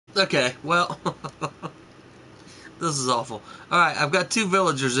Okay, well, this is awful. Alright, I've got 2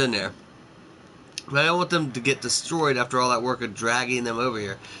 villagers in there. But I don't want them to get destroyed after all that work of dragging them over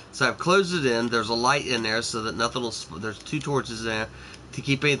here. So I've closed it in. There's a light in there so that nothing will... There's 2 torches in there to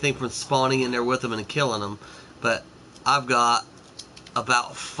keep anything from spawning in there with them and killing them. But I've got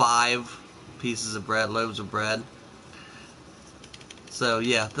about 5 pieces of bread, loaves of bread. So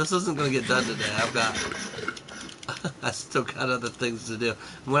yeah, this isn't going to get done today. I still got other things to do.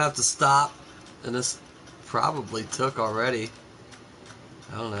 I'm going to have to stop. And this probably took already,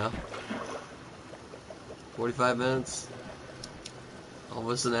 I don't know, 45 minutes,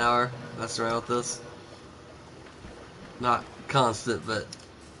 almost an hour, messing around with this. Not constant, but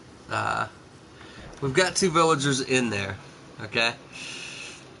we've got 2 villagers in there, okay?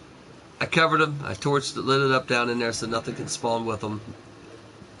 I covered them, I torched it, lit it up down in there so nothing can spawn with them.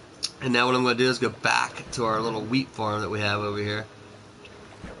 And now what I'm going to do is go back to our little wheat farm that we have over here.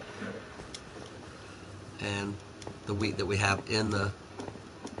 And the wheat that we have in the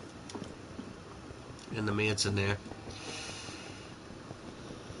mansion there.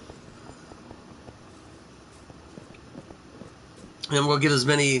 And we'll get as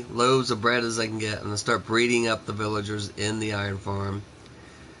many loaves of bread as I can get. I'm going to start breeding up the villagers in the iron farm.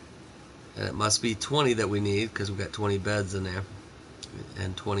 And it must be 20 that we need because we've got 20 beds in there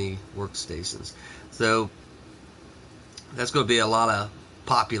and 20 workstations. So that's going to be a lot of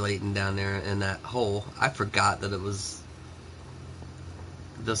populating down there in that hole. I forgot that it was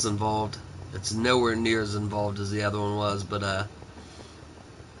this involved. It's nowhere near as involved as the other one was, but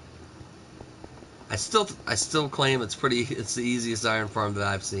I still claim it's the easiest iron farm that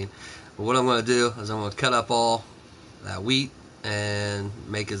I've seen. But what I'm going to do is I'm going to cut up all that wheat and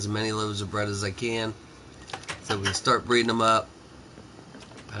make as many loaves of bread as I can, so we can start breeding them up.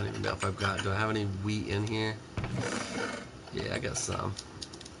 I don't even know if do I have any wheat in here? Yeah, I got some.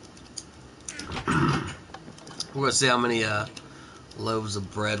 We're going to see how many loaves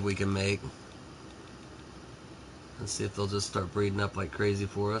of bread we can make. And see if they'll just start breeding up like crazy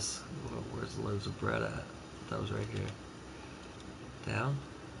for us. Well, where's the loaves of bread at? That was right here. Down?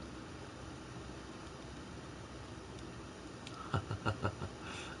 I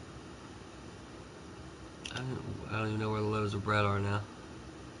don't even know where the loaves of bread are now.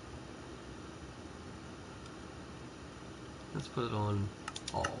 Let's put it on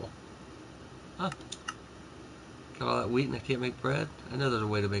all. Huh. Got all that wheat and I can't make bread? I know there's a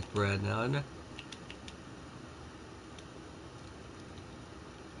way to make bread now, isn't there?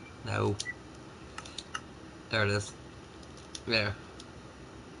 No. There it is. There.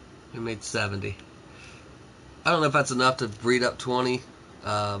 We made 70. I don't know if that's enough to breed up 20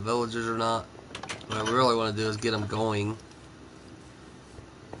 villagers or not. What we really want to do is get them going,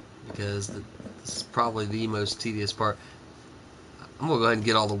 because this is probably the most tedious part. I'm going to go ahead and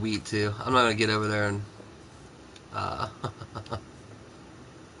get all the wheat too. I'm not going to get over there and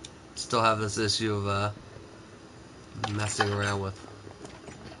still have this issue of messing around with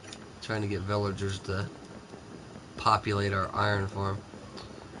trying to get villagers to populate our iron farm.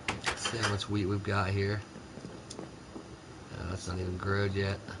 Let's see how much wheat we've got here. That's not even growed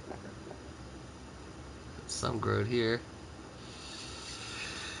yet. Some growed here.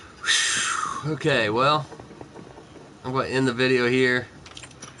 Okay, well, I'm going to end the video here.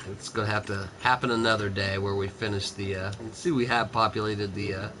 It's going to have to happen another day where we finish the, let's see, we have populated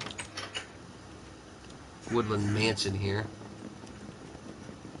the woodland mansion here.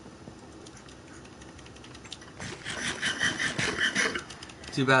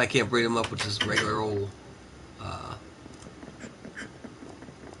 Too bad I can't breed them up with just regular old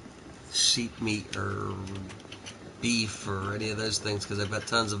sheep meat or beef or any of those things, because I've got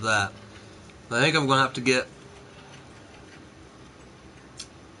tons of that. I think I'm going to have to get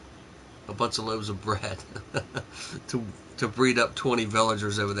a bunch of loaves of bread to breed up 20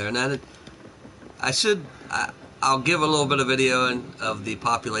 villagers over there. And then I'll give a little bit of video of the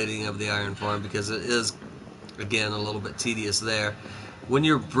populating of the iron farm, because it is, again, a little bit tedious there. When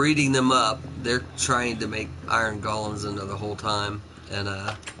you're breeding them up, they're trying to make iron golems into the whole time, and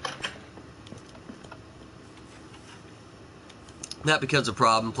that becomes a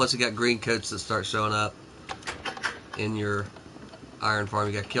problem. Plus you got green coats that start showing up in your iron farm.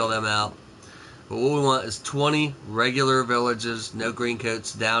 You got to kill them out. But what we want is 20 regular villages, no green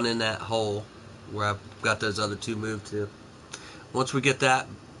coats, down in that hole where I've got those other 2 moved to. Once we get that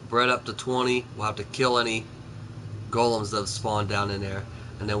bred up to 20, we'll have to kill any golems that have spawned down in there,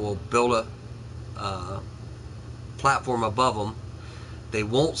 and then we'll build a platform above them. They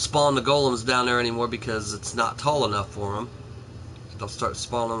won't spawn the golems down there anymore because it's not tall enough for them. They'll start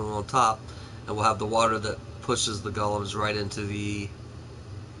spawning them on top, and we'll have the water that pushes the golems right into the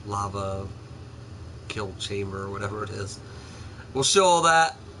lava kill chamber or whatever it is. We'll show all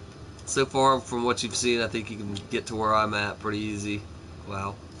that. So far, from what you've seen, I think you can get to where I'm at pretty easy.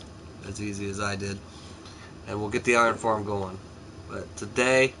 Wow, as easy as I did. And we'll get the iron farm going. But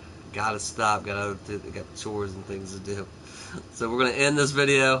today, gotta stop. Got chores and things to do. So we're gonna end this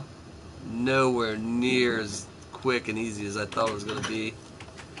video. Nowhere near as quick and easy as I thought it was gonna be.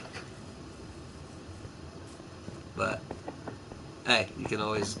 But hey, you can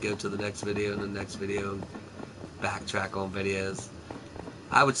always go to the next video and the next video and backtrack on videos.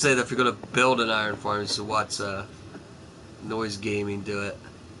 I would say that if you're going to build an iron farm, you should watch Noise Gaming do it.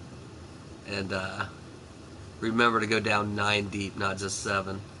 And remember to go down 9 deep, not just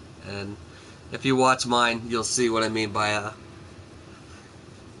 7. And if you watch mine, you'll see what I mean by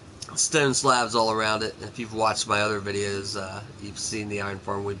stone slabs all around it. If you've watched my other videos, you've seen the iron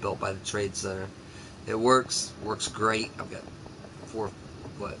farm we built by the Trade Center. It works great. I've got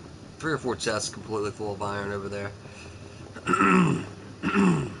 3 or 4 chests completely full of iron over there.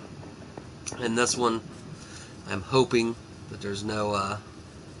 And this one, I'm hoping that there's no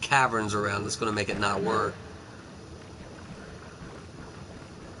caverns around that's going to make it not work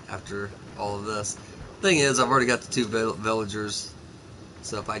after all of this. Thing is, I've already got the 2 villagers,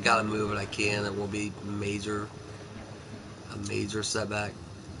 so if I gotta move it, I can. It won't be a major setback.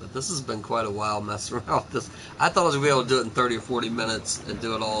 But this has been quite a while messing around with this. I thought I was going to be able to do it in 30 or 40 minutes and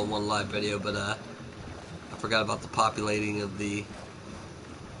do it all in one live video, but I forgot about the populating of the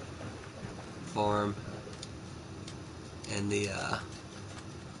farm and the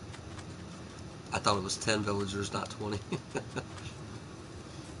I thought it was 10 villagers, not 20.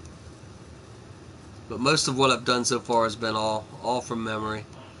 But most of what I've done so far has been all from memory.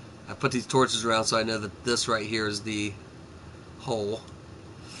 I put these torches around so I know that this right here is the hole.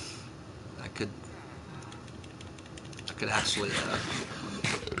 I could actually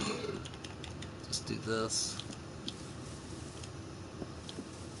just do this.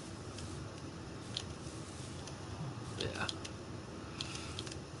 Yeah.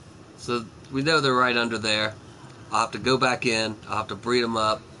 So we know they're right under there. I'll have to go back in. I'll have to breed them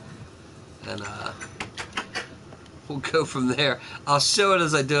up, and we'll go from there. I'll show it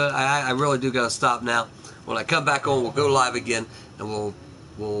as I do it. I really do gotta stop now. When I come back on, we'll go live again, and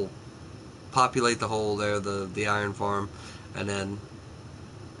we'll populate the hole there, the iron farm, and then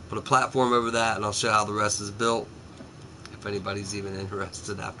put a platform over that, and I'll show how the rest is built, if anybody's even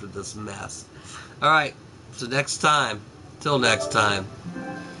interested after this mess. Alright, so till next time,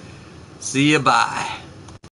 see you, bye.